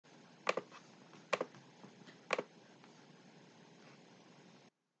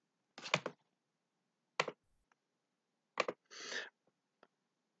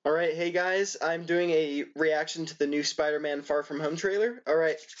Alright, hey guys, I'm doing a reaction to the new Spider-Man Far From Home trailer.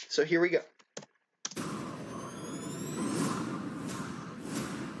 Alright, so here we go.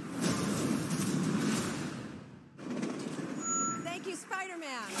 Thank you,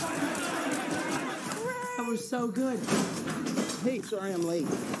 Spider-Man! That was so good. Hey, sorry I'm late.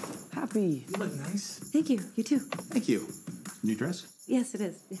 Happy. You look nice. Thank you, you too. Thank you. New dress? Yes, it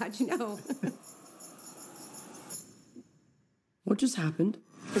is. How'd you know? What just happened?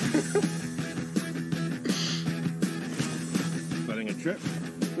 Planning a trip?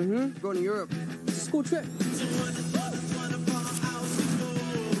 Mm-hmm. Going to Europe. It's a school trip.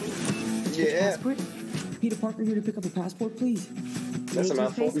 Yeah. Passport? Peter Parker here to pick up a passport, please. That's a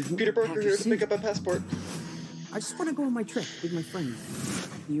mouthful. Peter Parker here to pick up a passport. I just want to go on my trip with my friends.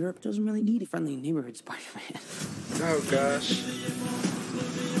 Europe doesn't really need a friendly neighborhood Spider-Man. Oh gosh.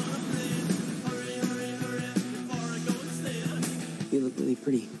 You look really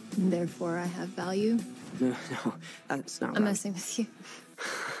pretty. Therefore, I have value. No, that's not I'm right. messing with you.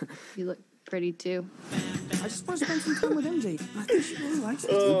 You look pretty too. I just want to spend some time with MJ. I think she really likes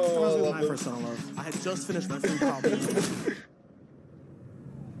it. Oh, I was I with love my it. first summer love. I had just finished my film college.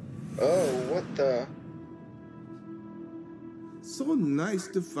 Oh, what the? So nice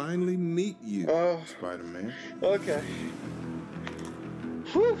to finally meet you, Oh. Spider-Man. Okay.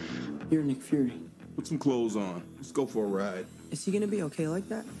 Whew. You're Nick Fury. Put some clothes on. Let's go for a ride. Is he gonna be okay like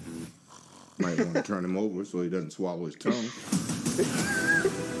that? Might want to turn him over so he doesn't swallow his tongue.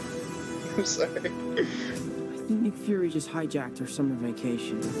 I'm sorry. I think Nick Fury just hijacked our summer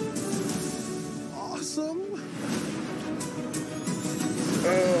vacation. Awesome.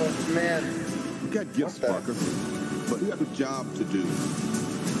 Oh, man. You got gifts, What the- Parker, but you have a job to do.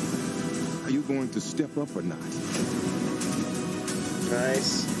 Are you going to step up or not?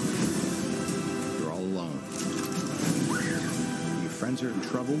 Nice. You're all alone. Your friends are in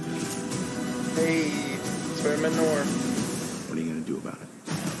trouble. Hey, Spider-Man Noir. What are you going to do about it?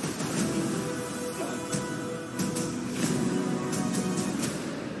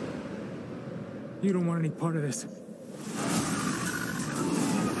 You don't want any part of this.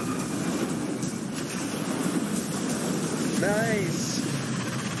 Nice.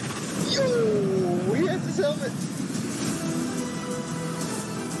 Yo, he has his helmet.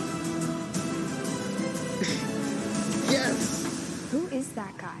 Yes. Who is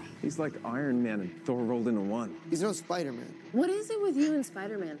that guy? He's like Iron Man and Thor rolled into one. He's no Spider-Man. What is it with you and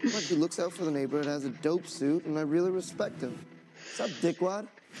Spider-Man? Look, he looks out for the neighborhood, has a dope suit, and I really respect him. What's up, dickwad?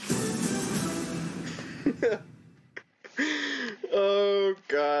 Oh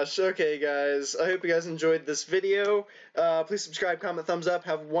gosh. Okay, guys. I hope you guys enjoyed this video. Please subscribe, comment, thumbs up.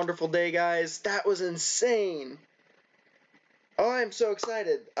 Have a wonderful day, guys. That was insane. Oh, I'm so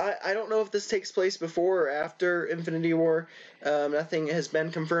excited. I don't know if this takes place before or after Infinity War. Nothing has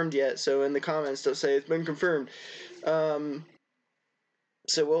been confirmed yet, so in the comments don't say it's been confirmed. So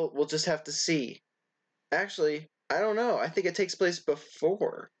we'll just have to see. Actually, I don't know. I think it takes place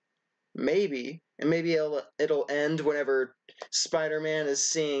before. Maybe. And maybe it'll end whenever Spider-Man is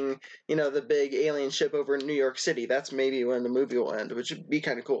seeing, you know, the big alien ship over in New York City. That's maybe when the movie will end, which would be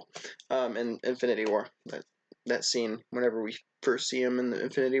kind of cool. In Infinity War. That scene whenever we first see him in the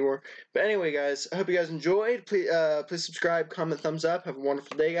Infinity War. But anyway, guys, I hope you guys enjoyed. Please subscribe, comment, thumbs up. Have a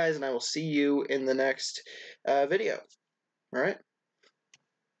wonderful day, guys, and I will see you in the next video. All right?